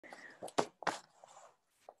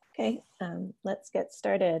Okay, let's get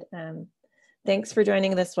started. Thanks for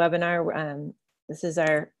joining this webinar. This is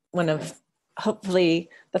one of hopefully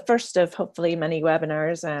the first of hopefully many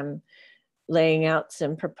webinars laying out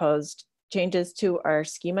some proposed changes to our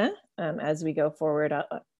schema as we go forward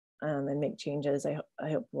and make changes. I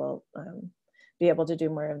hope we'll be able to do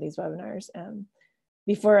more of these webinars.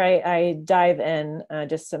 Before I dive in,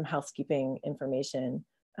 just some housekeeping information.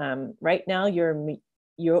 Right now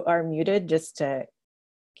you are muted just to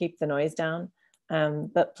keep the noise down,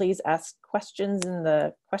 but please ask questions in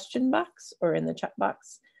the question box or in the chat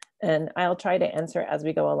box, and I'll try to answer as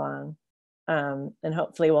we go along. And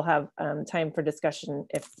hopefully we'll have time for discussion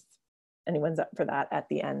if anyone's up for that at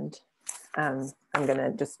the end. I'm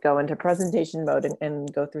gonna just go into presentation mode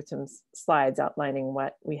and go through some slides outlining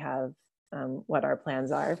what we have, what our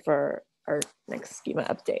plans are for our next schema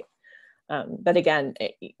update. But again,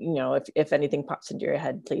 if anything pops into your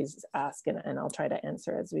head, please ask and I'll try to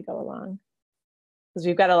answer as we go along, because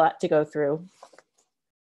we've got a lot to go through.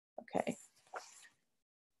 Okay.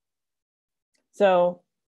 So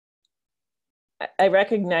I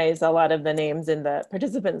recognize a lot of the names in the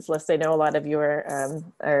participants list. I know a lot of you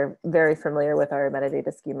are very familiar with our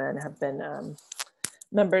metadata schema and have been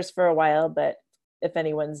members for a while, but if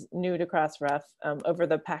anyone's new to Crossref, over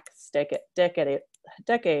the past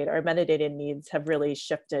decade, our metadata needs have really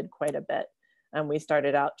shifted quite a bit. We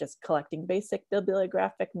started out just collecting basic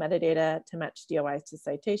bibliographic metadata to match DOIs to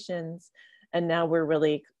citations, and now we're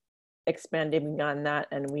really expanding beyond that,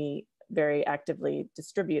 and we very actively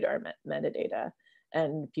distribute our metadata,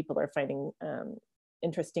 and people are finding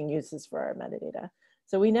interesting uses for our metadata.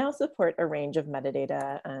 So we now support a range of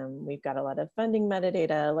metadata. We've got a lot of funding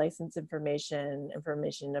metadata, license information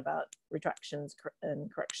about retractions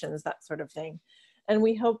and corrections, that sort of thing. And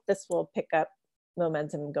we hope this will pick up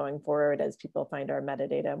momentum going forward as people find our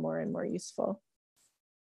metadata more and more useful.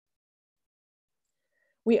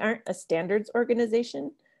 We aren't a standards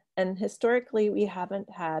organization, and historically we haven't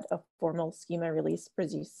had a formal schema release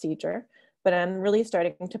procedure, but I'm really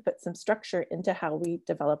starting to put some structure into how we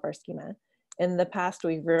develop our schema. In the past,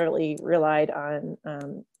 we've really relied on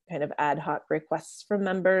kind of ad hoc requests from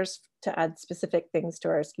members to add specific things to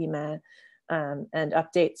our schema and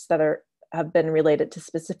updates that have been related to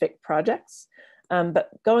specific projects. But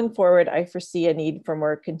going forward, I foresee a need for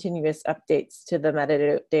more continuous updates to the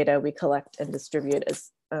metadata we collect and distribute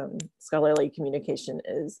as scholarly communication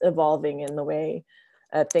is evolving, and the way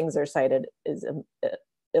things are cited is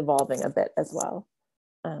evolving a bit as well.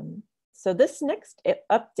 So this next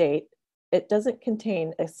update, it doesn't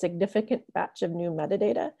contain a significant batch of new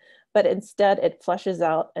metadata, but instead it fleshes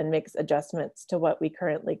out and makes adjustments to what we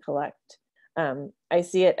currently collect. I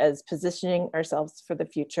see it as positioning ourselves for the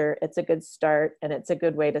future. It's a good start, and it's a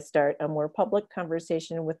good way to start a more public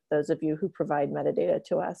conversation with those of you who provide metadata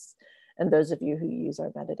to us and those of you who use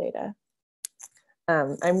our metadata.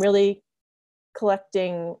 I'm really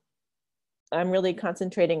concentrating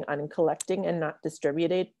on collecting and not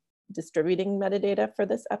distributing metadata for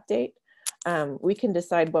this update. We can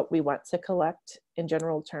decide what we want to collect in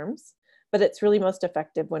general terms, but it's really most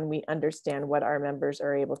effective when we understand what our members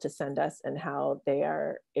are able to send us and how they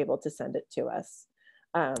are able to send it to us.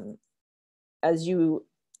 As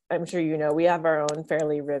I'm sure you know, we have our own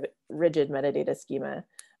fairly rigid metadata schema,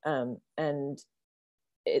 and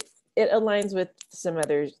it aligns with some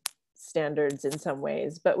other standards in some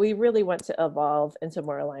ways, but we really want to evolve into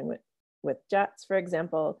more alignment with JATS, for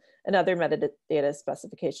example, and other metadata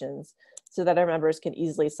specifications, so that our members can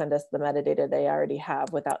easily send us the metadata they already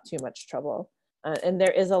have without too much trouble. And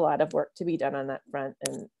there is a lot of work to be done on that front,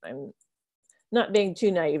 and I'm not being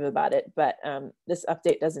too naive about it, but this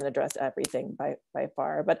update doesn't address everything by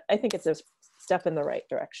far, but I think it's a step in the right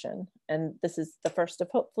direction. And this is the first of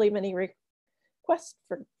hopefully many requests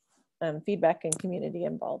for feedback and community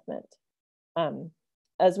involvement.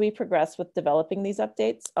 As we progress with developing these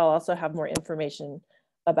updates, I'll also have more information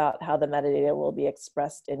about how the metadata will be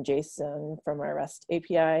expressed in JSON from our REST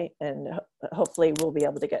API, and hopefully we'll be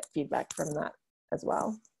able to get feedback from that as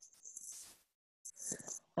well.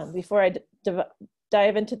 Before I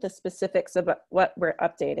dive into the specifics about what we're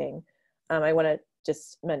updating, I want to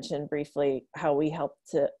just mention briefly how we hope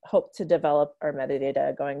to develop our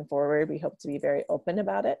metadata going forward. We hope to be very open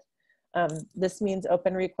about it. This means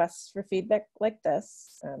open requests for feedback like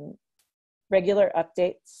this, regular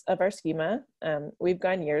updates of our schema. We've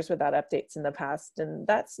gone years without updates in the past, and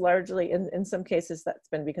that's largely, in some cases, that's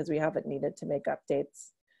been because we haven't needed to make updates.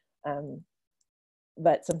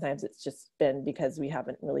 But sometimes it's just been because we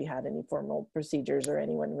haven't really had any formal procedures or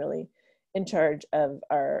anyone really in charge of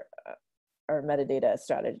our metadata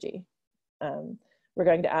strategy. We're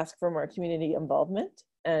going to ask for more community involvement.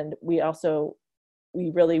 And we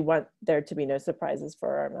really want there to be no surprises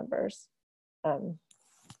for our members.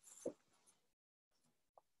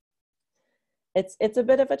 It's a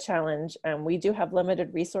bit of a challenge. We do have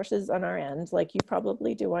limited resources on our end, like you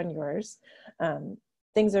probably do on yours.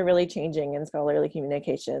 Things are really changing in scholarly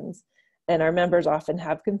communications, and our members often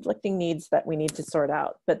have conflicting needs that we need to sort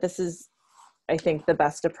out. But this is, I think, the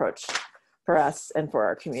best approach for us and for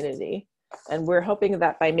our community. And we're hoping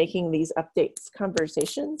that by making these updates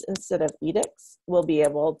conversations instead of edicts, we'll be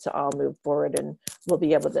able to all move forward and we'll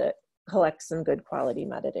be able to collect some good quality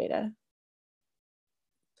metadata.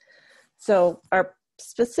 So our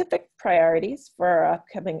specific priorities for our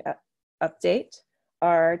upcoming update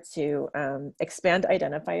are to expand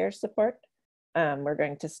identifier support. We're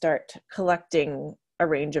going to start collecting a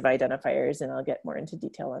range of identifiers, and I'll get more into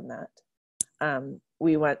detail on that.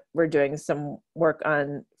 We're doing some work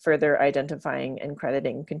on further identifying and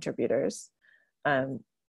crediting contributors.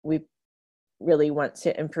 We really want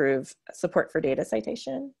to improve support for data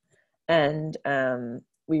citation, and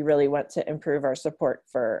we really want to improve our support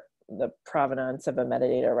for the provenance of a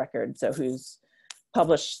metadata record. So who's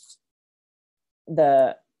published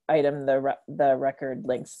the item the record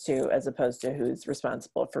links to, as opposed to who's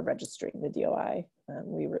responsible for registering the DOI.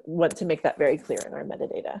 We want to make that very clear in our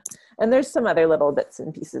metadata. And there's some other little bits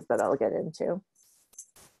and pieces that I'll get into.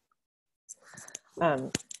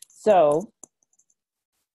 So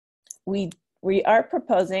we are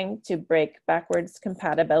proposing to break backwards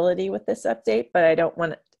compatibility with this update, but I don't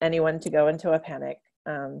want anyone to go into a panic.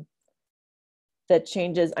 The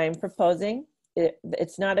changes I'm proposing,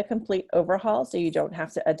 it's not a complete overhaul, so you don't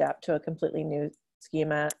have to adapt to a completely new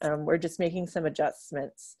schema. We're just making some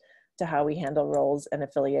adjustments to how we handle roles and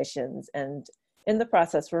affiliations. And in the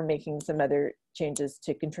process, we're making some other changes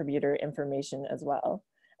to contributor information as well.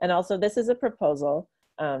 And also, this is a proposal.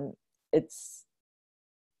 I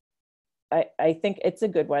think it's a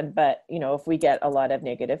good one, but if we get a lot of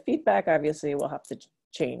negative feedback, obviously we'll have to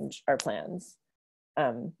change our plans.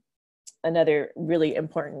 Another really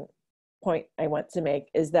important point I want to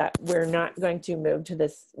make is that we're not going to move to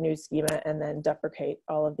this new schema and then deprecate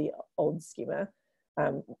all of the old schema.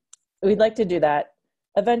 We'd like to do that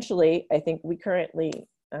eventually. I think we currently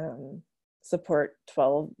support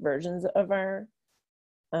 12 versions of our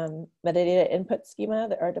metadata input schema,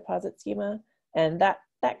 our deposit schema, and that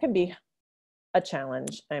can be a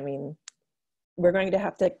challenge. I mean, we're going to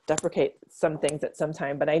have to deprecate some things at some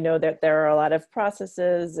time, but I know that there are a lot of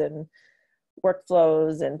processes and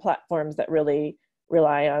workflows and platforms that really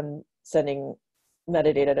rely on sending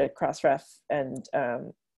metadata to Crossref, and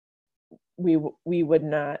we would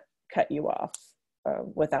not cut you off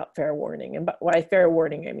without fair warning. And by fair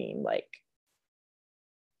warning, I mean like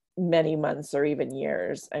many months or even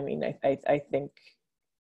years. I mean, I think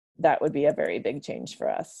that would be a very big change for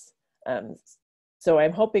us. So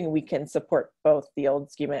I'm hoping we can support both the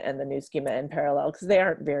old schema and the new schema in parallel, because they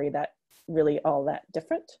aren't really all that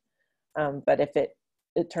different. But if it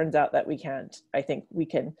turns out that we can't, I think we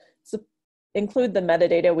can include the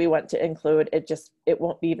metadata we want to include. It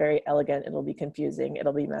won't be very elegant. It'll be confusing.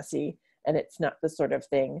 It'll be messy. And it's not the sort of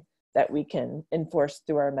thing that we can enforce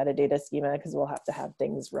through our metadata schema, because we'll have to have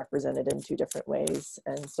things represented in 2 different ways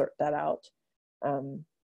and sort that out.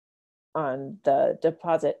 On the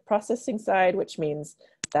deposit processing side, which means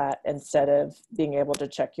that instead of being able to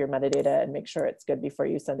check your metadata and make sure it's good before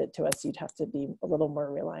you send it to us, you'd have to be a little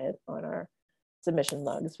more reliant on our submission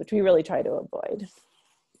logs, which we really try to avoid.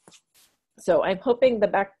 So I'm hoping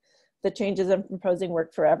the changes I'm proposing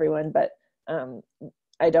work for everyone, but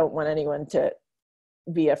I don't want anyone to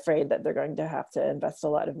be afraid that they're going to have to invest a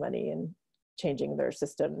lot of money in changing their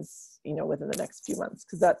systems, within the next few months,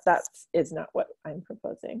 because that is not what I'm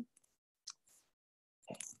proposing.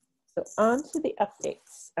 Okay. So on to the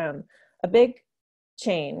updates. A big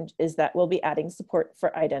change is that we'll be adding support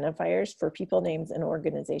for identifiers for people, names, and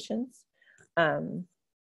organizations.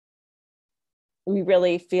 We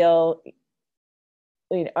really feel,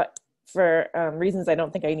 for reasons I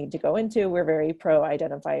don't think I need to go into, we're very pro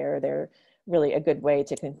identifier. They're really a good way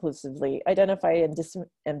to conclusively identify and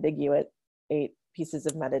disambiguate pieces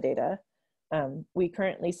of metadata. We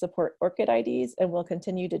currently support ORCID IDs and will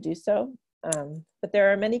continue to do so. But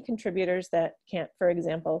there are many contributors that can't, for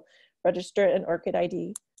example, register an ORCID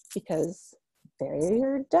ID because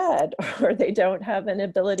they're dead, or they don't have an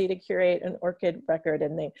ability to curate an ORCID record,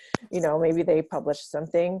 and they, maybe they published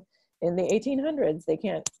something in the 1800s. They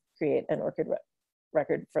can't create an ORCID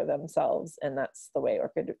record for themselves, and that's the way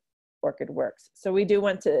ORCID works. So we do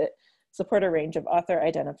want to support a range of author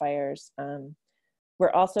identifiers. We're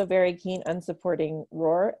also very keen on supporting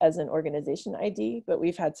ROAR as an organization ID, but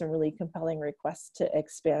we've had some really compelling requests to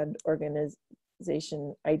expand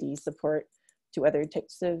organization ID support to other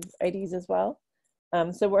types of IDs as well.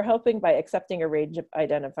 So we're hoping by accepting a range of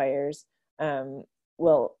identifiers, that'll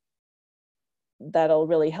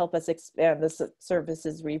really help us expand the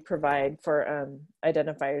services we provide for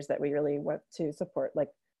identifiers that we really want to support, like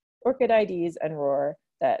ORCID IDs and ROAR,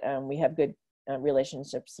 that we have good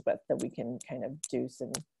relationships with, that we can kind of do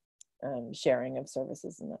some sharing of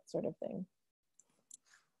services and that sort of thing.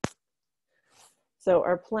 So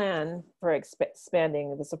our plan for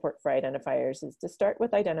expanding the support for identifiers is to start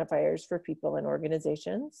with identifiers for people and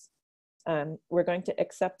organizations. We're going to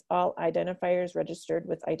accept all identifiers registered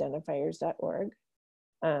with identifiers.org.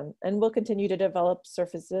 And we'll continue to develop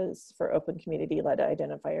services for open community-led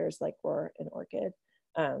identifiers like ROAR and ORCID.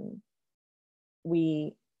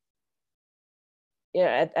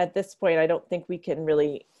 At this point, I don't think we can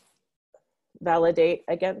really validate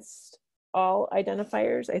against all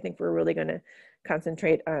identifiers. I think we're really going to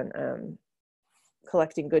concentrate on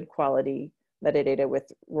collecting good quality metadata with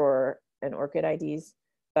ROAR and ORCID IDs.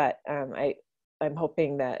 But I'm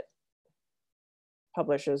hoping that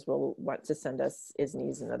publishers will want to send us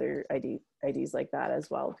ISNIs and other IDs like that as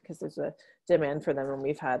well, because there's a demand for them, and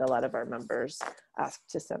we've had a lot of our members ask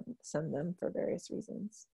to send them for various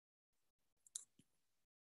reasons.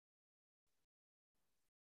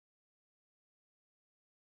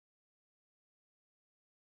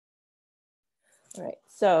 All right,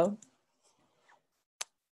 so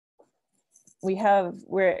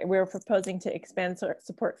we're proposing to expand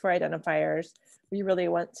support for identifiers. We really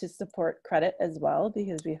want to support credit as well,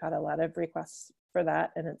 because we've had a lot of requests for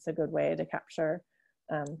that, and it's a good way to capture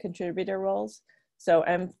contributor roles. So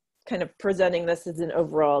I'm kind of presenting this as an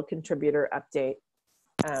overall contributor update.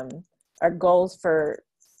 Our goals for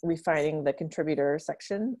refining the contributor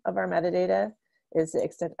section of our metadata is to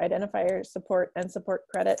extend identifier support and support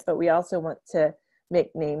credit, but we also want to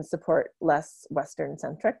make name support less Western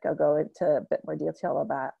centric. I'll go into a bit more detail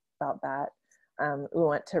about that. We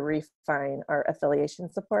want to refine our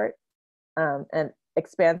affiliation support and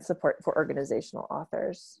expand support for organizational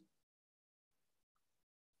authors.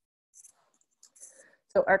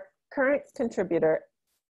 So our current contributor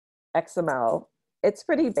XML, it's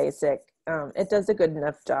pretty basic. It does a good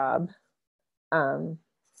enough job.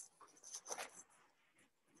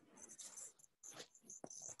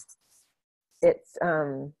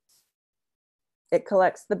 It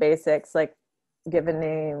collects the basics, like given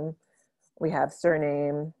name, we have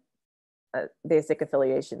surname, basic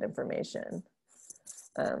affiliation information.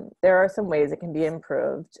 There are some ways it can be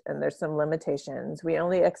improved, and there's some limitations. We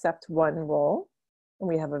only accept one role, and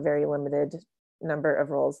we have a very limited number of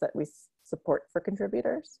roles that we support for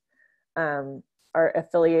contributors. Our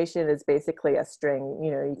affiliation is basically a string.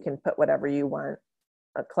 You know, you can put whatever you want,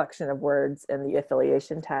 a collection of words in the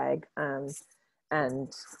affiliation tag.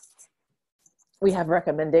 And we have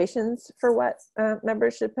recommendations for what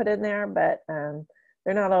members should put in there, but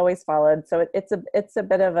they're not always followed. So it's a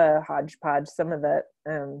bit of a hodgepodge. Some of it,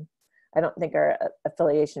 I don't think our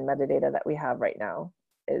affiliation metadata that we have right now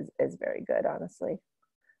is very good, honestly.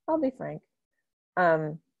 I'll be frank.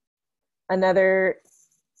 Another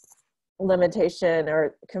limitation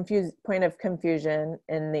or point of confusion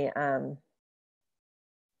in the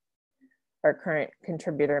our current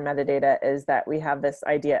contributor metadata is that we have this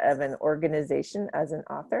idea of an organization as an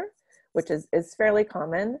author, which is fairly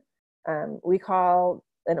common. We call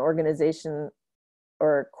an organization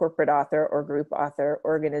or corporate author or group author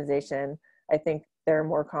organization. I think they're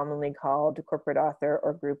more commonly called corporate author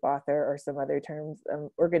or group author or some other terms.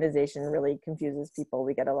 Organization really confuses people.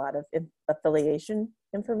 We get a lot of affiliation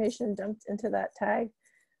information dumped into that tag,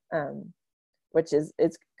 which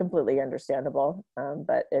it's completely understandable,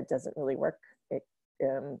 but it doesn't really work. It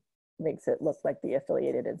makes it look like the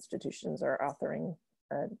affiliated institutions are authoring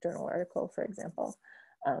a journal article, for example.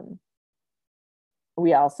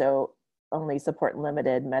 We also only support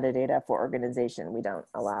limited metadata for organization. We don't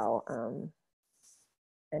allow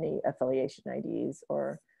any affiliation IDs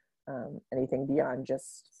or anything beyond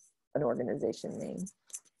just an organization name.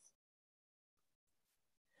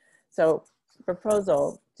 So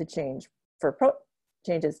proposal to change for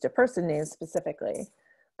changes to person names specifically.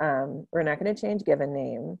 We're not going to change given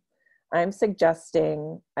name. I'm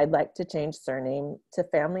suggesting I'd like to change surname to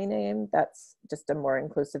family name. That's just a more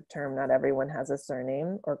inclusive term. Not everyone has a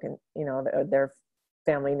surname, or can, you know, their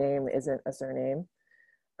family name isn't a surname.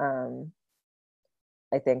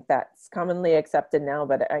 I think that's commonly accepted now,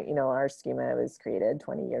 but you know, our schema was created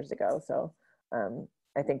 20 years ago. So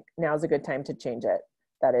I think now's a good time to change it,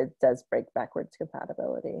 that it does break backwards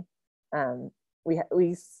compatibility. we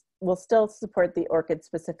will still support the ORCID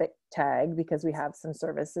specific tag because we have some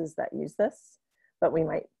services that use this, but we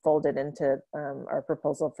might fold it into our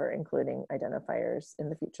proposal for including identifiers in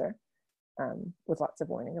the future, with lots of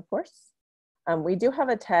warning, of course. We do have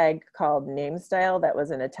a tag called name style that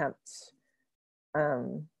was an attempt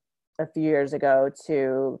a few years ago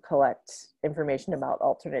to collect information about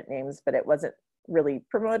alternate names, but it wasn't really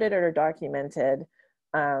promoted or documented,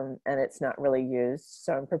 and it's not really used.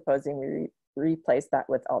 So I'm proposing we replace that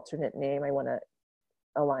with alternate name. I want to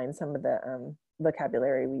align some of the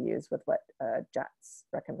vocabulary we use with what JATS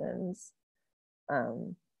recommends.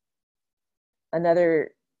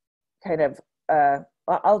 Another kind of,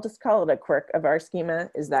 I'll just call it a quirk of our schema,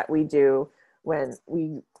 is that we do, when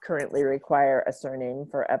we currently require a surname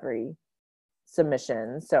for every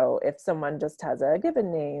submission. So if someone just has a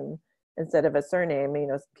given name instead of a surname, you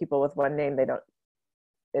know, people with one name, they don't,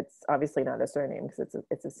 it's obviously not a surname because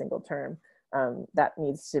it's a single term. That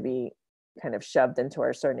needs to be kind of shoved into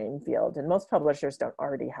our surname field. And most publishers don't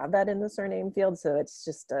already have that in the surname field. So it's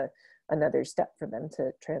just another step for them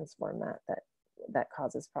to transform that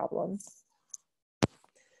causes problems.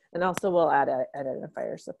 And also we'll add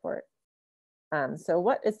identifier support. So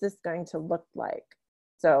what is this going to look like?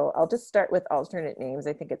 So I'll just start with alternate names.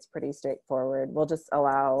 I think it's pretty straightforward. We'll just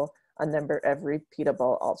allow a number of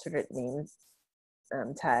repeatable alternate names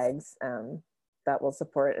tags that will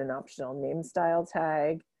support an optional name style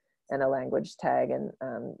tag and a language tag. And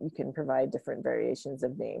you can provide different variations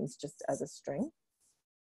of names just as a string.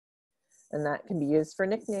 And that can be used for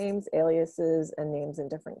nicknames, aliases, and names in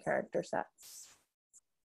different character sets.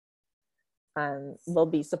 We'll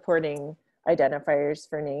be supporting identifiers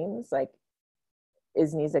for names, like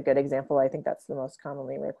ISNI's a good example. I think that's the most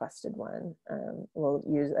commonly requested one. We'll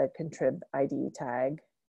use a contrib ID tag,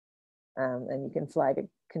 and you can flag a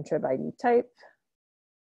contrib ID type,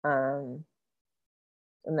 and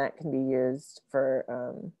that can be used for,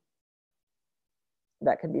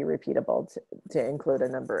 that can be repeatable to include a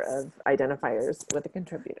number of identifiers with a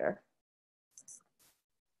contributor.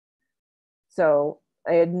 So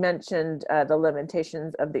I had mentioned the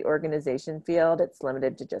limitations of the organization field. It's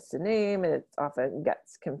limited to just a name, and it often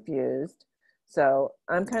gets confused. So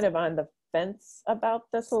I'm kind of on the fence about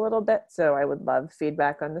this a little bit. So I would love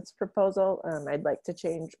feedback on this proposal. I'd like to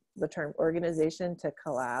change the term organization to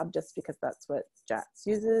collab, just because that's what JATS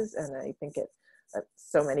uses. And I think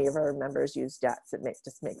so many of our members use JATS, it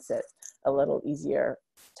just makes it a little easier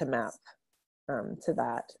to map to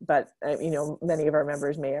that. But you know, many of our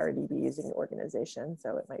members may already be using organization,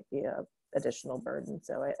 so it might be an additional burden.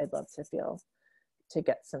 So I'd love to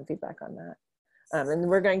get some feedback on that. And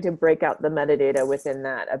we're going to break out the metadata within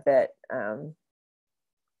that a bit.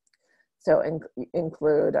 So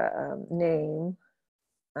include name,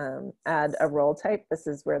 add a role type. This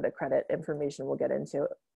is where the credit information will get into,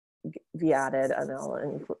 be added, and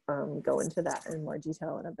I'll go into that in more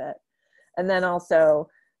detail in a bit. And then also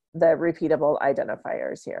the repeatable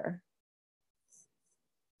identifiers here.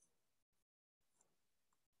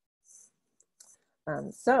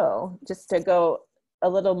 So just to go a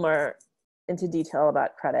little more into detail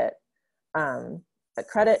about credit,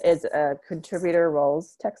 credit is a contributor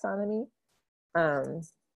roles taxonomy.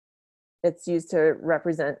 It's used to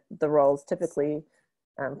represent the roles typically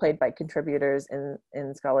played by contributors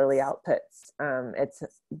in scholarly outputs. It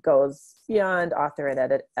goes beyond author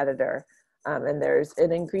and editor. And there's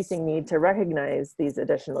an increasing need to recognize these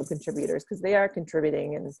additional contributors because they are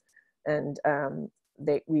contributing, and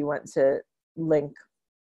we want to link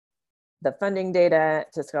the funding data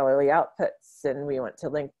to scholarly outputs, and we want to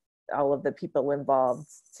link all of the people involved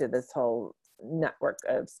to this whole network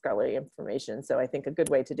of scholarly information. So I think a good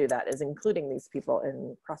way to do that is including these people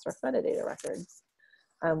in Crossref metadata records.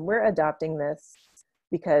 We're adopting this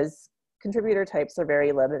because contributor types are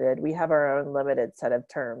very limited. We have our own limited set of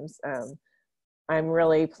terms. I'm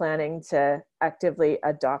really planning to actively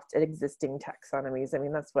adopt existing taxonomies. I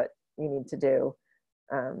mean, that's what you need to do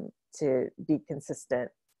to be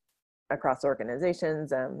consistent across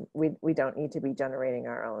organizations. We don't need to be generating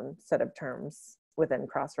our own set of terms within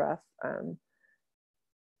Crossref.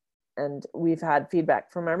 And we've had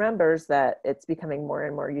feedback from our members that it's becoming more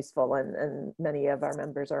and more useful, and many of our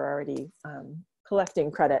members are already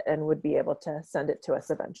collecting credit and would be able to send it to us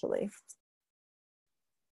eventually.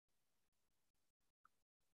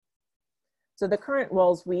 So the current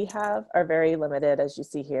roles we have are very limited, as you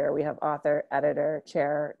see here. We have author, editor,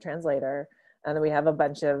 chair, translator, and then we have a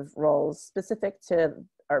bunch of roles specific to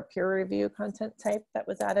our peer review content type that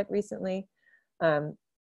was added recently. On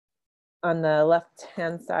the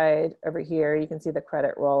left-hand side over here, you can see the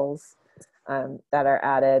credit roles that are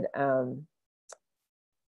added.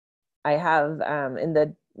 I have in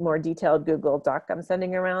the more detailed Google Doc I'm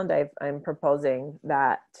sending around, I'm proposing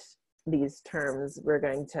that these terms, we're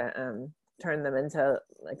going to turn them into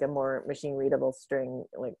like a more machine readable string,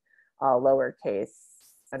 like all lowercase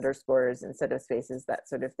underscores instead of spaces, that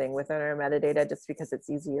sort of thing within our metadata, just because it's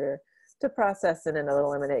easier to process and it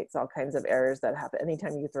eliminates all kinds of errors that happen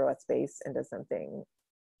anytime you throw a space into something,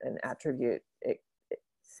 an attribute.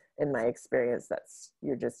 In my experience,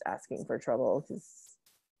 you're just asking for trouble, because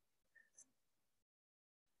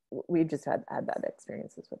we've just had bad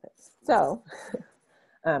experiences with it. So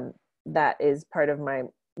that is part of my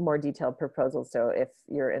more detailed proposal. So if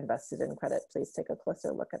you're invested in credit, please take a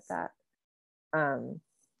closer look at that.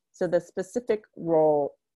 So the specific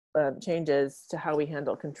role changes to how we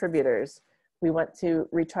handle contributors. We want to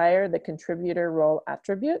retire the contributor role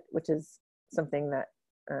attribute, which is something that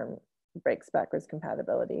breaks backwards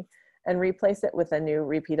compatibility, and replace it with a new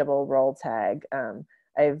repeatable role tag.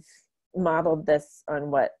 I've modeled this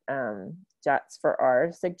on what JATS for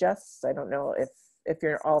R suggests. I don't know if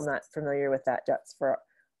you're all not familiar with that. JATS for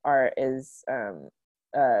R is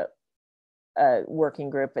a working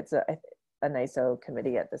group. It's an ISO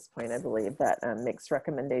committee at this point, I believe, that makes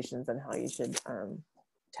recommendations on how you should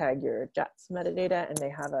tag your JATS metadata, and they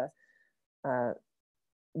have a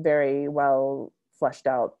very well fleshed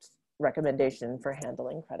out recommendation for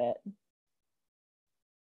handling credit.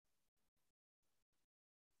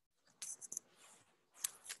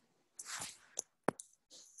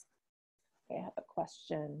 I have a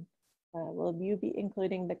question. Will you be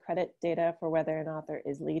including the credit data for whether an author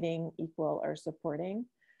is leading, equal, or supporting?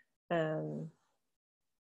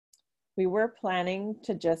 We were planning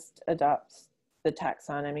to just adopt the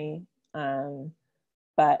taxonomy,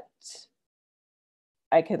 but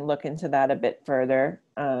I can look into that a bit further.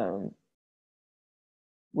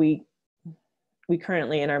 We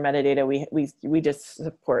currently in our metadata, we just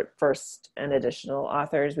support first and additional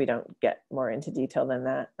authors. We don't get more into detail than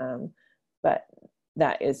that, but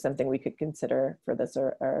that is something we could consider for this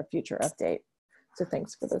or a future update. So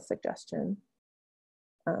thanks for the suggestion.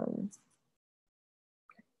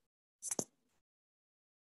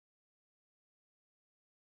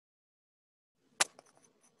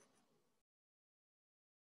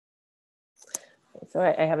 So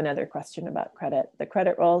I have another question about credit. The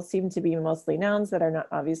credit roles seem to be mostly nouns that are not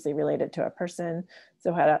obviously related to a person.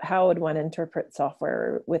 So how would one interpret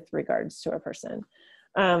software with regards to a person?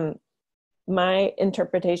 My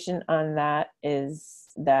interpretation on that is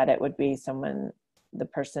that it would be the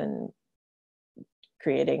person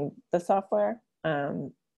creating the software.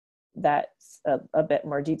 That's a bit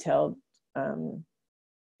more detailed.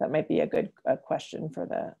 That might be a good question for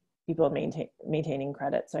the people maintaining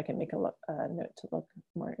credit, so I can make a note to look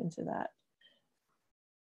more into that.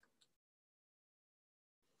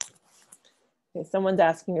 Okay, someone's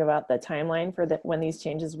asking about the timeline for when these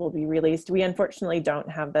changes will be released. We unfortunately don't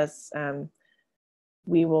have this.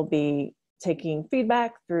 We will be taking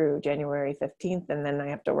feedback through January 15th, and then I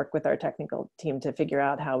have to work with our technical team to figure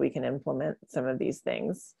out how we can implement some of these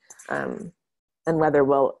things, and whether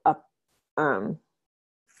we'll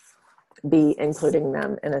be including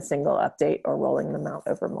them in a single update or rolling them out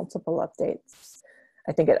over multiple updates.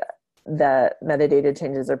 I think the metadata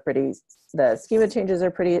changes are the schema changes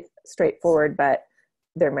are pretty straightforward, but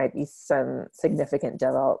there might be some significant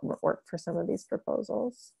development work for some of these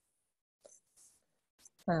proposals.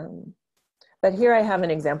 But here I have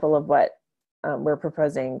an example of what we're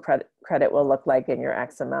proposing credit will look like in your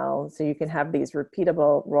XML. So you can have these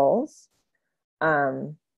repeatable roles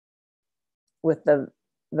with the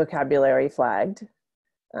vocabulary flagged,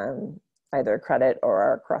 either credit or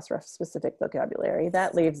our Crossref specific vocabulary.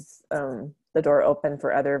 That leaves the door open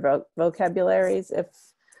for other vocabularies if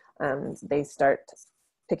they start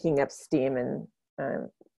picking up steam and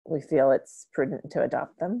we feel it's prudent to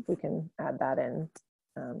adopt them. We can add that in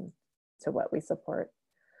to what we support.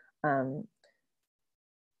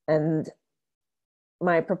 And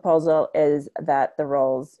my proposal is that the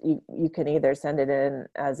roles, you can either send it in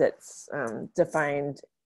as it's defined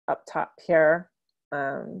up top here,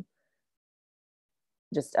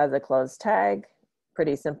 just as a closed tag,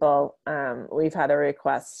 pretty simple. We've had a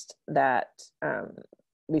request that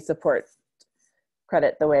we support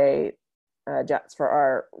credit the way JATS for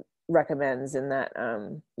R recommends, in that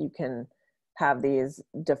you can have these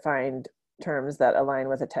defined terms that align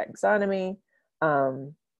with a taxonomy,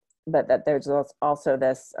 but that there's also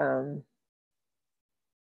this kind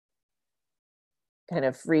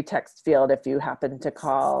of free text field if you happen to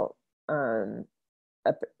call a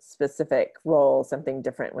specific role something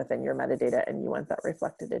different within your metadata and you want that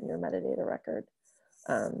reflected in your metadata record.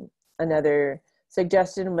 Another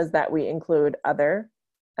suggestion was that we include other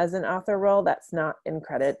as an author role. That's not in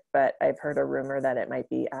credit, but I've heard a rumor that it might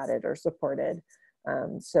be added or supported.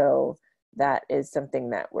 So that is something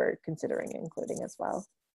that we're considering including as well.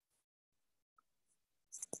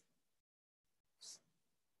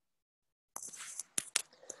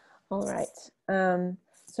 All right,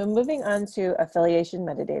 so moving on to affiliation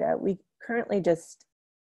metadata, we currently just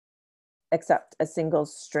accept a single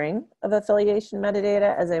string of affiliation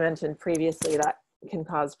metadata. As I mentioned previously, that can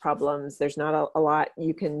cause problems. There's not a lot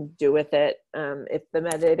you can do with it. If the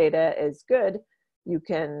metadata is good, you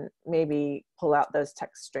can maybe pull out those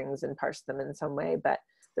text strings and parse them in some way, but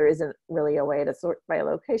there isn't really a way to sort by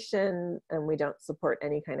location, and we don't support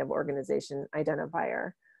any kind of organization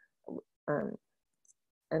identifier.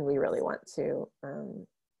 And we really want to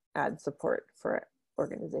add support for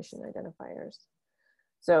organization identifiers.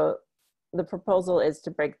 So the proposal is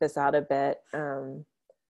to break this out a bit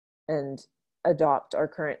and adopt our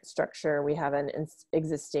current structure. We have an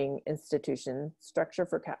existing institution structure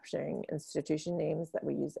for capturing institution names that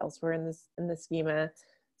we use elsewhere in the schema.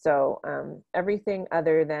 So everything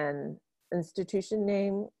other than institution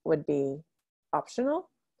name would be optional.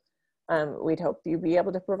 We'd hope you'd be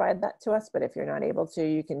able to provide that to us, but if you're not able to,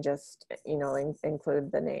 you can just, you know,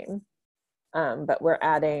 include the name. But we're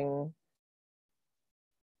adding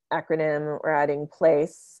acronym, we're adding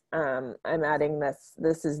place. I'm adding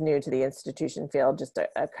this is new to the institution field, just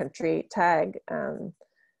a country tag.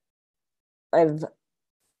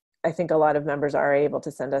 I think a lot of members are able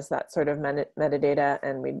to send us that sort of metadata,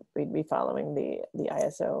 and we'd be following the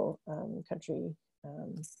ISO country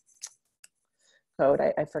code.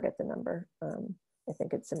 I forget the number. I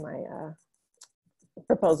think it's in my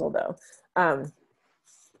proposal though.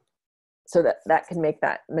 So that can make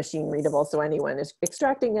that machine readable. So anyone is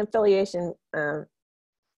extracting affiliation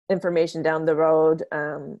information down the road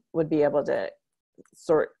would be able to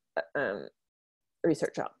sort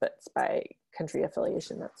research outputs by country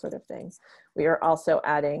affiliation, that sort of thing. We are also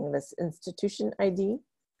adding this institution ID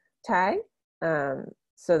tag.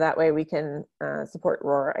 So that way we can support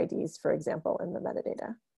ROR IDs, for example, in the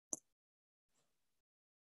metadata.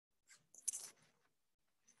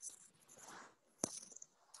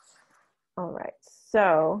 All right,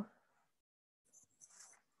 so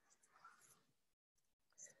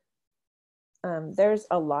there's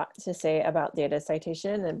a lot to say about data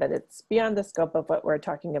citation, but it's beyond the scope of what we're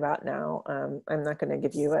talking about now. I'm not going to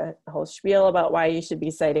give you a whole spiel about why you should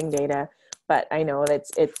be citing data, but I know that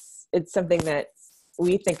it's something that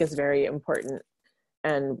we think is very important,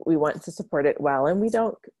 and we want to support it well, and we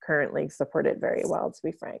don't currently support it very well, to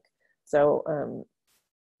be frank. So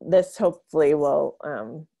this hopefully will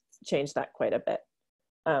change that quite a bit.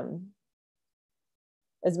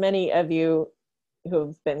 As many of you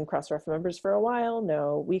who've been Crossref members for a while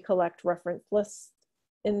know, we collect reference lists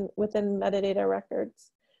within metadata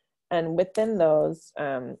records, and within those,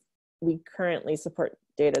 we currently support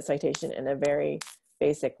data citation in a very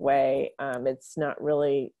basic way. It's not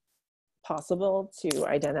really possible to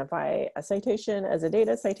identify a citation as a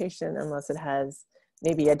data citation unless it has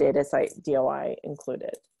maybe a data site DOI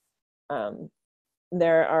included.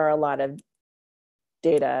 There are a lot of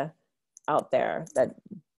data out there that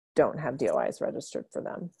don't have DOIs registered for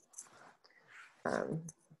them.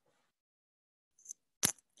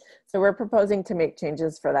 So we're proposing to make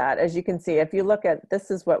changes for that. As you can see, if you look at, this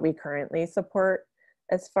is what we currently support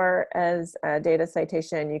as far as data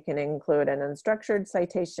citation. You can include an unstructured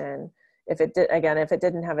citation. If it did, again, if it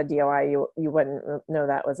didn't have a DOI, you wouldn't know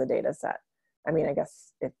that was a data set. I mean, I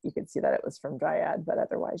guess if you could see that it was from Dryad, but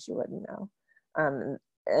otherwise you wouldn't know.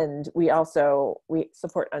 And we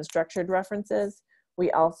support unstructured references.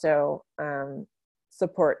 We also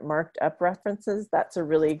support marked up references. That's a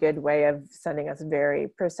really good way of sending us very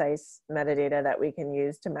precise metadata that we can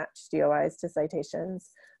use to match DOIs to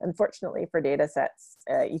citations. Unfortunately for data sets,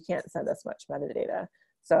 you can't send us much metadata.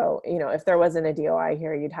 So, you know, if there wasn't a DOI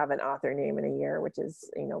here, you'd have an author name and a year, which is,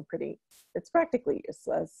 you know, it's practically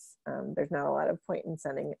useless. There's not a lot of point in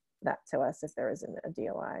sending that to us if there isn't a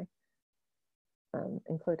DOI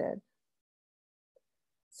included.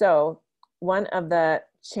 So one of the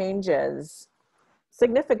changes,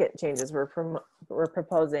 significant changes we're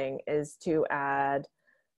proposing, is to add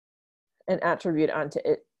an attribute onto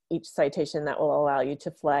each citation that will allow you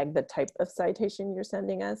to flag the type of citation you're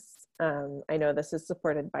sending us. I know this is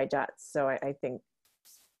supported by JATS, so I think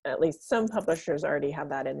at least some publishers already have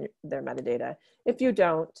that in their metadata. If you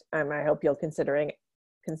don't, I hope you'll consider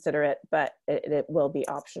it, but it will be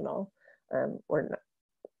optional. We're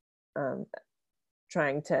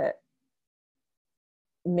trying to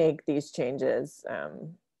make these changes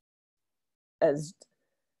as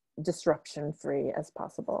disruption-free as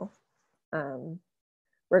possible.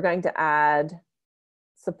 We're going to add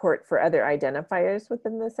support for other identifiers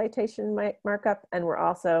within the citation markup, and we're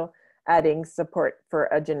also adding support for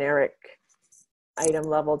a generic item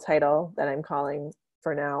level title that I'm calling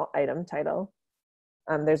for now item title.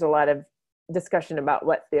 There's a lot of discussion about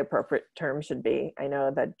what the appropriate term should be. I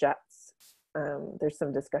know that JETS, there's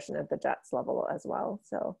some discussion at the JETS level as well,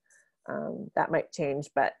 so that might change,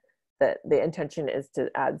 but the intention is to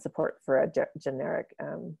add support for a generic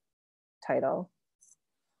title.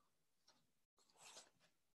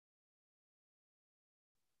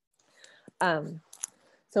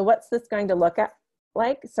 So what's this going to look at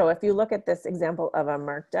like? So if you look at this example of a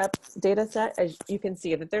marked up data set, as you can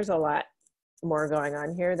see that there's a lot more going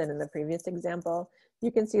on here than in the previous example.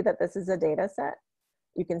 You can see that this is a data set.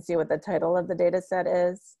 You can see what the title of the data set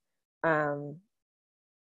is.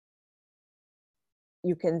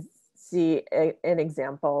 You can see an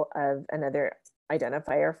example of another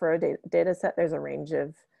identifier for a data set. There's a range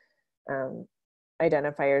of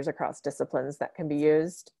identifiers across disciplines that can be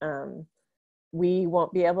used. We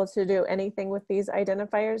won't be able to do anything with these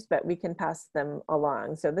identifiers, but we can pass them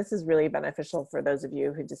along. So this is really beneficial for those of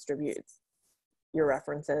you who distribute your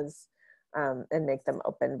references and make them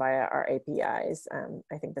open via our APIs.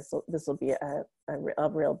 I think this will be a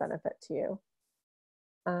real benefit to you.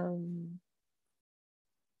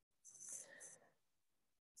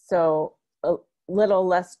 So a little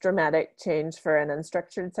less dramatic change for an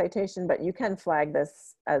unstructured citation, but you can flag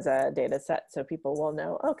this as a data set so people will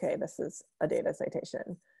know, okay, this is a data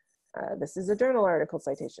citation. This is a journal article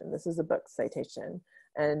citation. This is a book citation.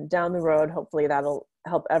 And down the road, hopefully that'll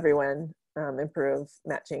help everyone improve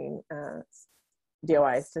matching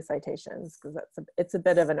DOIs to citations, because it's a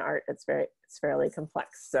bit of an art. It's fairly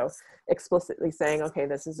complex. So explicitly saying, okay,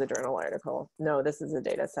 this is a journal article. No, this is a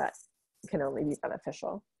data set can only be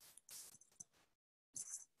beneficial.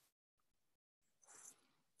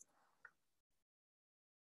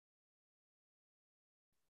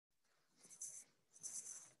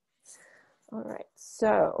 All right,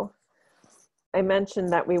 so I mentioned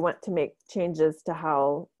that we want to make changes to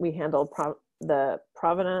how we handle the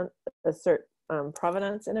provenance,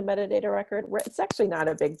 provenance in a metadata record. It's actually not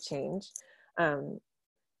a big change.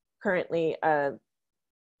 Currently, a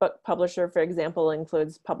book publisher, for example,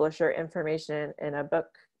 includes publisher information in a book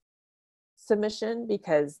submission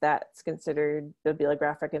because that's considered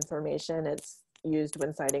bibliographic information. It's used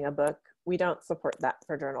when citing a book. We don't support that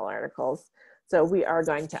for journal articles. So we are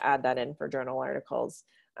going to add that in for journal articles.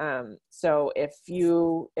 So if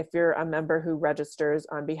you're a member who registers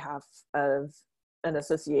on behalf of an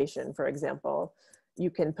association, for example, you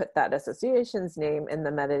can put that association's name in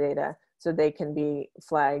the metadata so they can be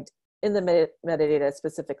flagged in the metadata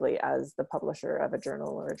specifically as the publisher of a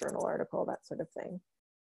journal or a journal article, that sort of thing.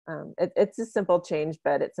 It's a simple change,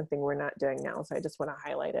 but it's something we're not doing now. So I just want to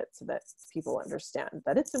highlight it so that people understand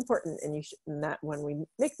that it's important, and and that when we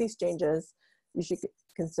make these changes, you should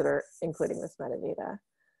consider including this metadata.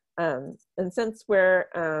 And since we're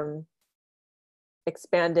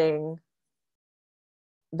expanding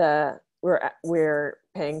we're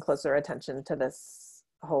paying closer attention to this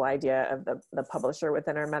whole idea of the publisher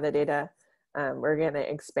within our metadata, we're going to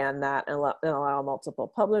expand that and allow multiple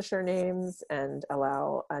publisher names and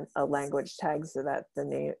allow a language tag so that the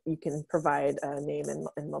name, you can provide a name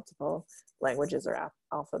in multiple languages or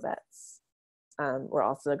alphabets. We're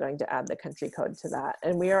also going to add the country code to that.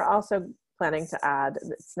 And we are also planning to add,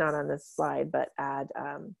 it's not on this slide, but add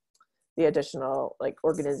the additional like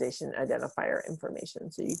organization identifier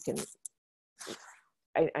information. So you can,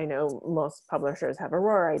 I know most publishers have a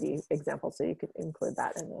ROR ID example, so you could include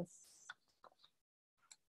that in this.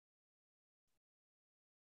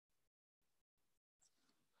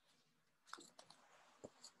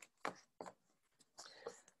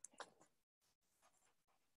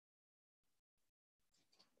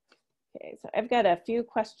 Okay, so I've got a few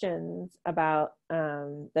questions about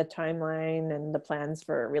the timeline and the plans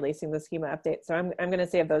for releasing the schema update. So I'm going to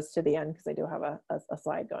save those to the end because I do have a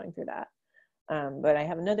slide going through that. But I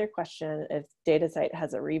have another question. If DataCite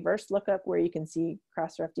has a reverse lookup where you can see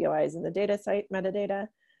Crossref DOIs in the DataCite metadata,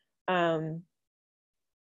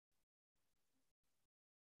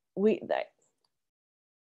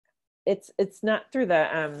 it's not through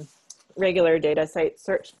the regular DataCite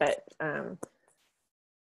search, but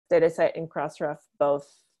DataCite and Crossref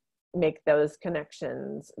both make those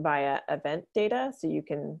connections via event data, so you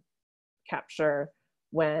can capture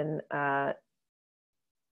when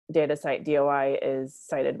DataCite DOI is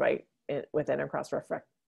cited within a Crossref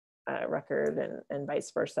record and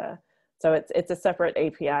vice versa. So it's a separate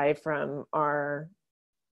API from our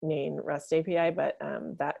main REST API, but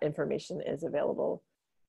that information is available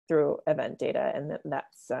through event data, and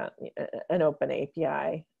that's an open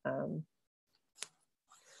API.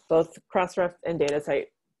 Both Crossref and DataSite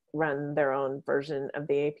run their own version of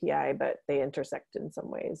the API, but they intersect in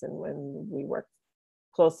some ways. And when we work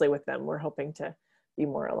closely with them, we're hoping to be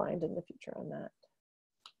more aligned in the future on that.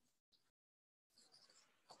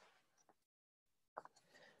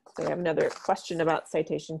 So we have another question about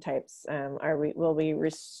citation types. Will we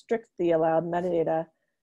restrict the allowed metadata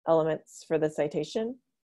elements for the citation?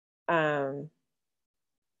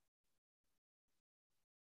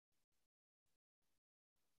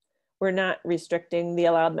 We're not restricting the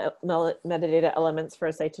allowed metadata elements for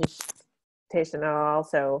a citation at all.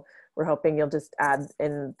 So we're hoping you'll just add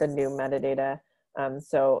in the new metadata.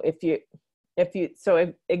 So if you're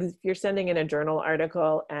sending in a journal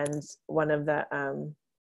article and one of the,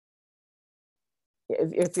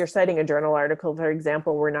 if you're citing a journal article, for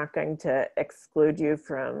example, we're not going to exclude you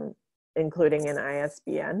from including an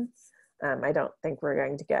ISBN. I don't think we're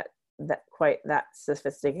going to get that quite that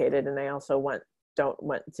sophisticated, and I also don't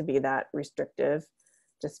want to be that restrictive,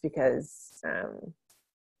 just because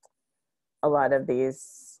a lot of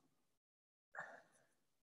these,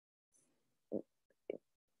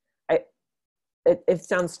 it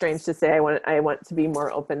sounds strange to say I want to be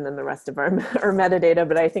more open than the rest of our metadata,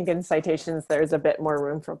 but I think in citations there's a bit more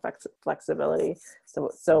room for flexibility.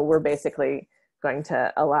 So we're basically going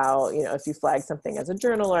to allow, if you flag something as a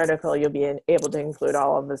journal article, you'll be able to include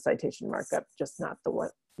all of the citation markup, just not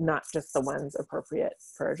just the ones appropriate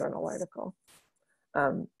for a journal article.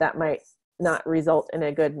 That might not result in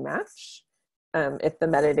a good match if the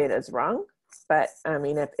metadata is wrong. But I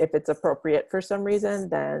mean, if it's appropriate for some reason,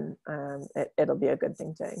 then it'll be a good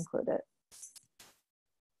thing to include it.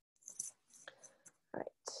 Right.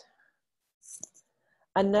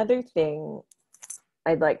 Another thing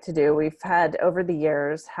I'd like to do, we've had over the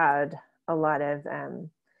years had a lot of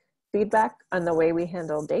feedback on the way we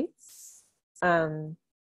handle dates.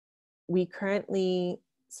 We currently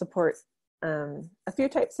support a few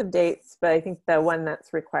types of dates, but I think the one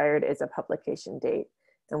that's required is a publication date.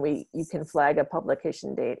 And you can flag a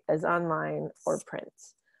publication date as online or print.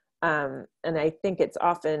 And I think it's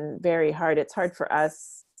often very hard. It's hard for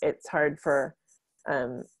us. It's hard for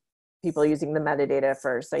people using the metadata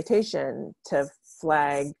for citation to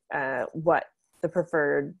flag what the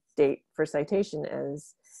preferred date for citation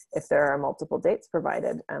is if there are multiple dates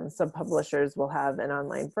provided. Some publishers will have an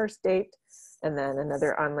online first date and then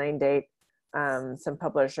another online date. Some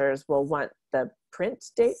publishers will want the print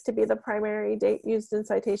date to be the primary date used in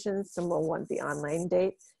citations. Some will want the online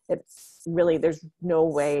date. It's really, there's no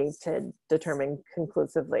way to determine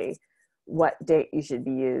conclusively what date you should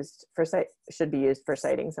be used for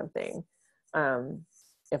citing something.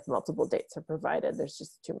 If multiple dates are provided, there's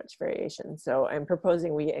just too much variation. So I'm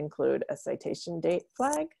proposing we include a citation date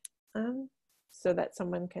flag so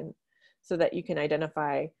that you can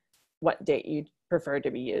identify what date you'd prefer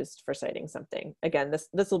to be used for citing something. Again,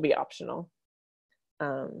 this will be optional.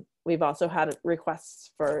 We've also had requests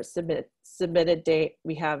for submitted date.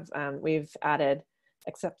 We've added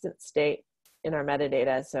acceptance date in our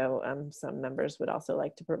metadata, so some members would also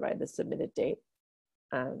like to provide the submitted date.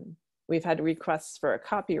 We've had requests for a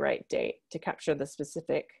copyright date to capture the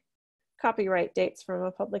specific copyright dates from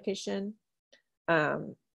a publication.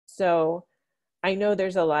 So I know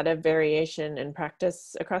there's a lot of variation in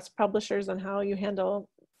practice across publishers on how you handle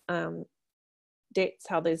dates,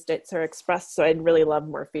 how these dates are expressed. So I'd really love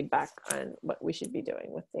more feedback on what we should be doing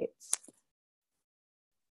with dates.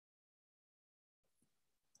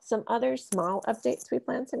 Some other small updates we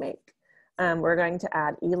plan to make. We're going to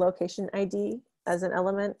add e-location ID as an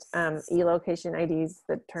element. E-location ID is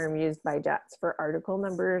the term used by JATS for article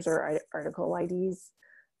numbers or article IDs.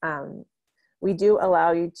 We do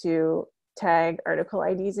allow you to tag article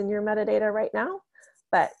IDs in your metadata right now,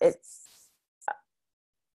 but it's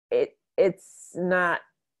not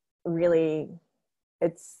really,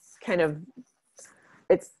 it's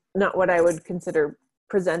not what I would consider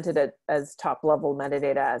presented as top level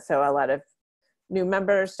metadata. So a lot of new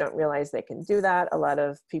members don't realize they can do that. A lot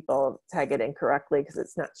of people tag it incorrectly because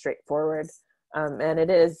it's not straightforward. And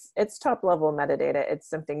it's top level metadata. It's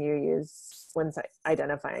something you use when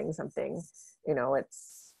identifying something.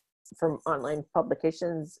 It's from online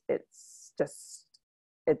publications. It's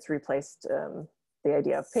replaced the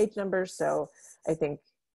idea of page numbers. So I think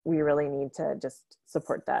we really need to just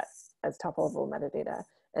support that as top level metadata.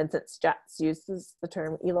 And since JATS uses the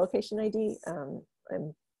term e-location ID,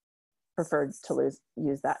 I'm preferred to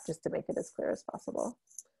use that just to make it as clear as possible.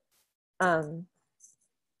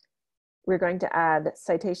 We're going to add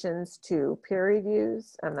citations to peer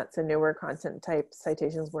reviews. That's a newer content type.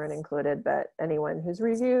 Citations weren't included, but anyone who's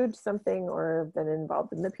reviewed something or been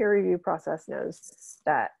involved in the peer review process knows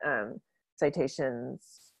that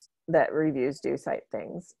citations, that reviews do cite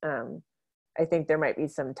things. I think there might be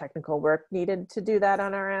some technical work needed to do that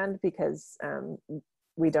on our end, because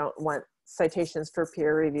we don't want citations for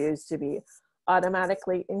peer reviews to be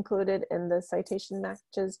automatically included in the citation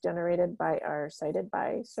matches generated by our cited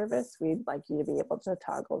by service. We'd like you to be able to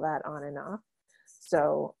toggle that on and off.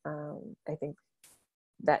 So I think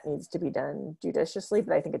that needs to be done judiciously,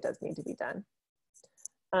 but I think it does need to be done.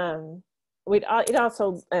 It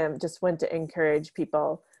also just want to encourage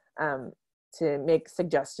people to make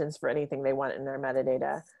suggestions for anything they want in their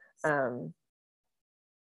metadata.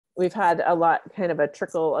 We've had a lot, kind of a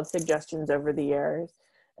trickle of suggestions over the years,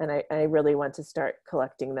 and I really want to start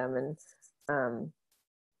collecting them and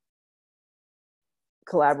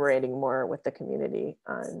collaborating more with the community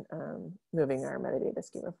on moving our metadata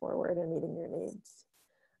schema forward and meeting your needs.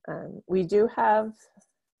 We do have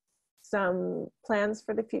some plans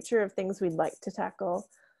for the future of things we'd like to tackle.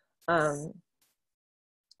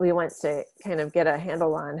 We want to kind of get a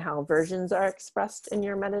handle on how versions are expressed in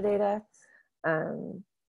your metadata.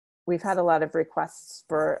 We've had a lot of requests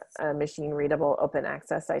for a machine readable open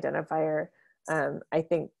access identifier.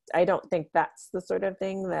 I don't think that's the sort of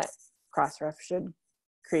thing that Crossref should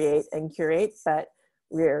create and curate, but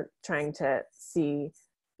we're trying to see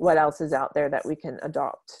what else is out there that we can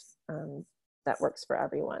adopt that works for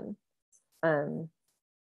everyone.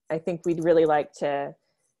 I think we'd really like to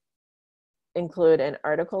include an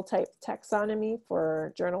article type taxonomy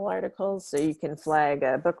for journal articles, so you can flag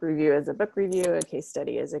a book review as a book review, a case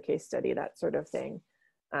study as a case study, that sort of thing.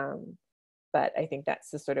 But I think that's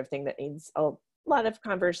the sort of thing that needs a lot of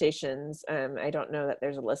conversations. I don't know that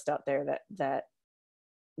there's a list out there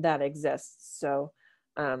that exists. So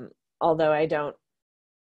although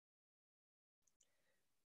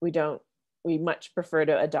we much prefer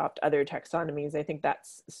to adopt other taxonomies, I think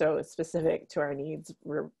that's so specific to our needs,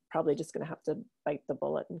 we're probably just going to have to bite the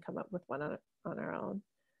bullet and come up with one on our own.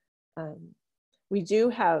 We do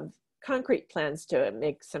have concrete plans to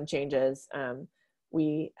make some changes.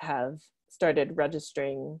 We have started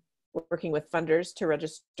working with funders to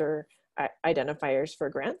register identifiers for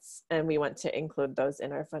grants, and we want to include those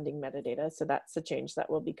in our funding metadata. So that's a change that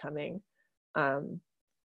will be coming.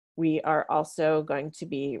 We are also going to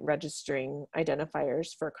be registering identifiers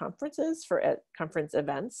for conferences, for conference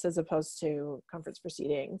events, as opposed to conference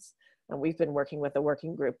proceedings. And we've been working with a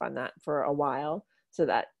working group on that for a while, so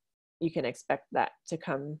that you can expect that to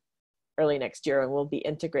come early next year, and we'll be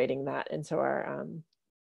integrating that into our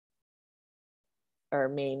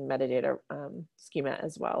main metadata schema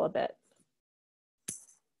as well a bit.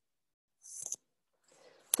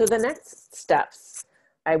 So the next steps,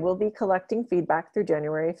 I will be collecting feedback through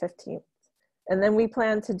January 15th. And then we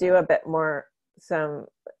plan to do a bit more,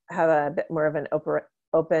 have a bit more of an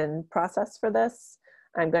open process for this.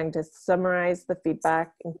 I'm going to summarize the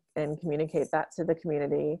feedback and communicate that to the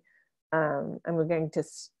community. And we're going to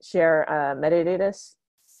share a metadata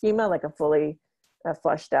schema, like a fully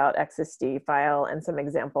fleshed out XSD file, and some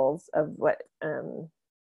examples of what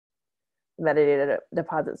metadata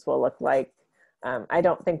deposits will look like. I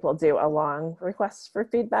don't think we'll do a long request for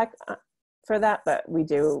feedback for that, but we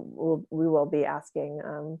will be asking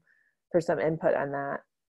for some input on that.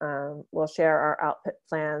 We'll share our output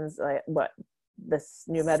plans, like what this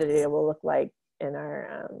new metadata will look like in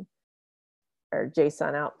our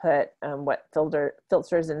JSON output, what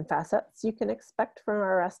filters and facets you can expect from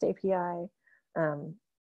our REST API.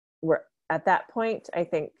 We're at that point, I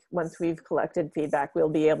think once we've collected feedback, we'll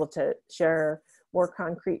be able to share more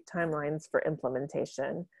concrete timelines for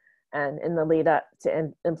implementation. And in the lead up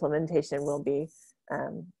to implementation, we'll be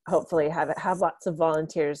hopefully have lots of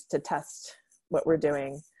volunteers to test what we're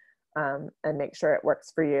doing and make sure it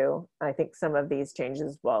works for you. I think some of these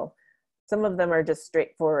changes some of them are just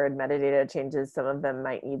straightforward metadata changes. Some of them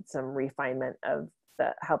might need some refinement of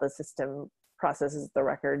how the system processes the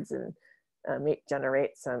records and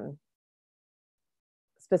generate some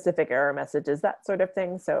specific error messages, that sort of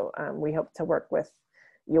thing. So we hope to work with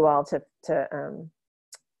you all to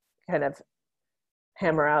kind of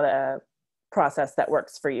hammer out a process that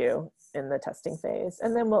works for you in the testing phase,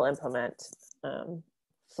 and then we'll implement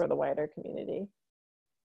for the wider community.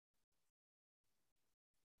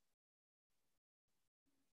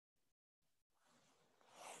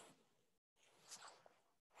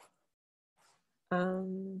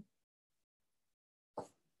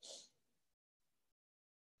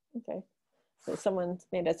 Okay, so someone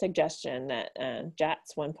made a suggestion that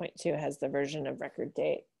JATS 1.2 has the version of record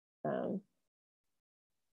date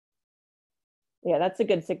Yeah, that's a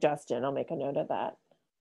good suggestion. I'll make a note of that.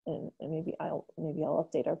 And maybe I'll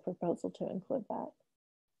update our proposal to include that.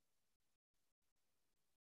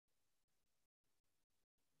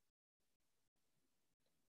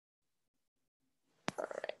 All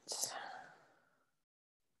right.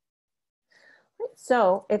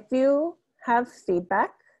 So if you have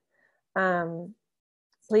feedback,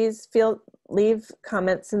 please leave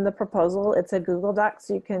comments in the proposal. It's a Google Doc,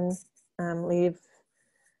 so you can leave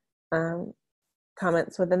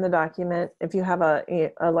comments within the document. If you have a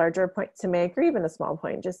larger point to make, or even a small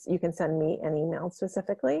point, you can send me an email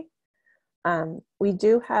specifically. We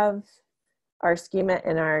do have our schema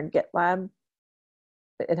in our GitLab.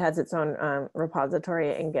 It has its own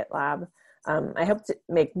repository in GitLab. I hope to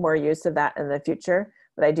make more use of that in the future,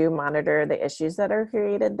 but I do monitor the issues that are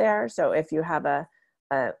created there. So if you have a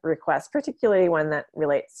request, particularly one that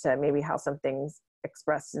relates to maybe how something's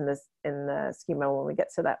expressed in the schema when we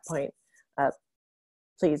get to that point,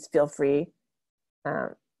 please feel free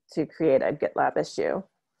to create a GitLab issue.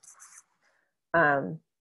 And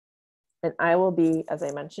I will be, as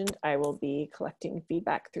I mentioned, I will be collecting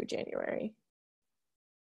feedback through January.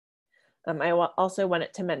 I also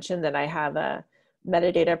wanted to mention that I have a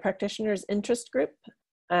metadata practitioners interest group.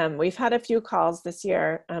 We've had a few calls this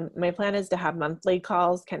year. My plan is to have monthly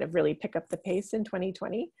calls, kind of really pick up the pace in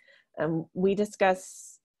 2020. We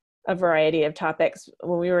discuss a variety of topics.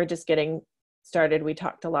 When we were just getting started, we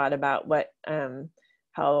talked a lot about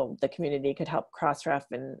how the community could help Crossref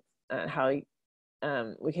and how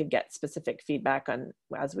we could get specific feedback on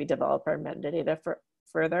as we develop our metadata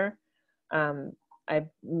further. I've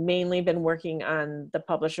mainly been working on the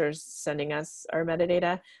publishers sending us our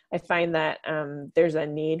metadata. I find that there's a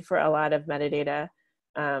need for a lot of metadata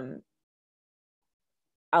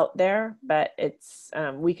out there, but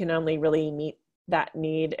we can only really meet that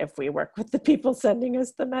need if we work with the people sending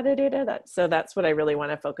us the metadata. So that's what I really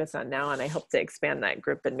want to focus on now, and I hope to expand that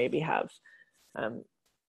group and maybe have,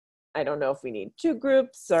 I don't know if we need 2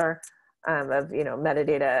 groups or of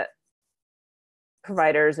metadata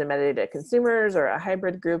providers and metadata consumers, or a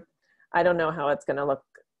hybrid group. I don't know how it's going to look.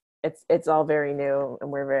 It's all very new,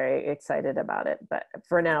 and we're very excited about it. But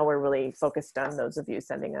for now, we're really focused on those of you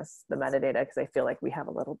sending us the metadata, because I feel like we have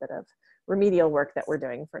a little bit of remedial work that we're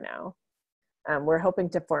doing for now. We're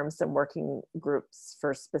hoping to form some working groups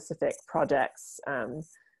for specific projects.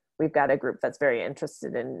 We've got a group that's very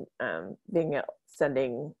interested in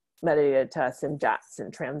sending metadata to us in JATS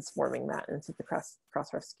and transforming that into the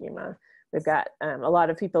Crossref schema. We've got a lot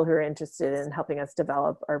of people who are interested in helping us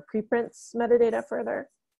develop our preprints metadata further.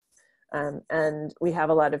 And we have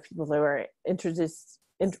a lot of people who are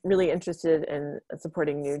really interested in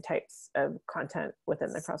supporting new types of content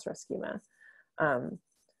within the Crossref schema.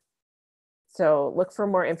 So look for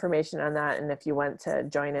more information on that. And if you want to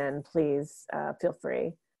join in, please feel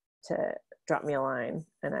free to drop me a line,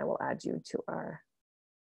 and I will add you to our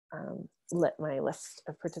my list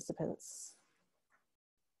of participants.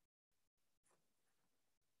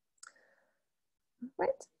 Right,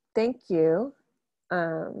 thank you.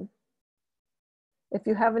 If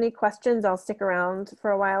you have any questions, I'll stick around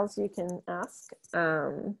for a while so you can ask.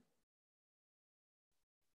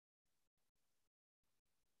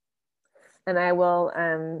 And I will,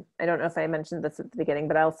 I don't know if I mentioned this at the beginning,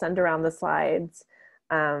 but I'll send around the slides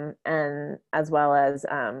and as well as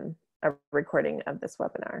a recording of this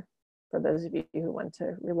webinar for those of you who want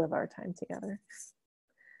to relive our time together.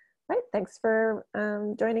 Right, thanks for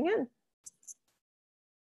joining in.